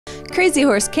Crazy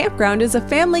Horse Campground is a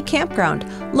family campground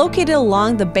located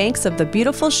along the banks of the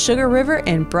beautiful Sugar River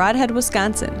in Brodhead,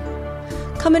 Wisconsin.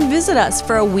 Come and visit us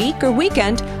for a week or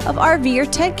weekend of RV or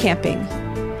tent camping.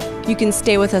 You can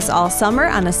stay with us all summer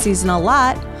on a seasonal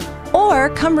lot, or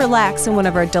come relax in one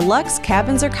of our deluxe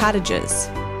cabins or cottages.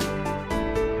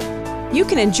 You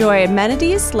can enjoy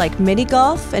amenities like mini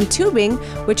golf and tubing,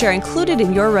 which are included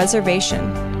in your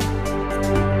reservation.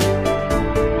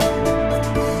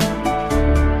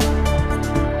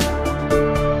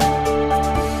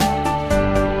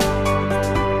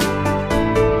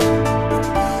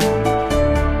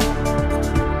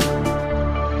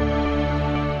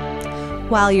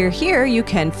 While you're here, you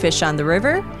can fish on the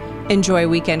river, enjoy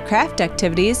weekend craft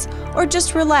activities, or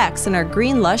just relax in our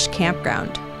green, lush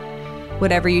campground.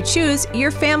 Whatever you choose, your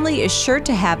family is sure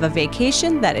to have a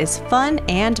vacation that is fun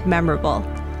and memorable.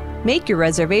 Make your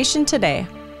reservation today.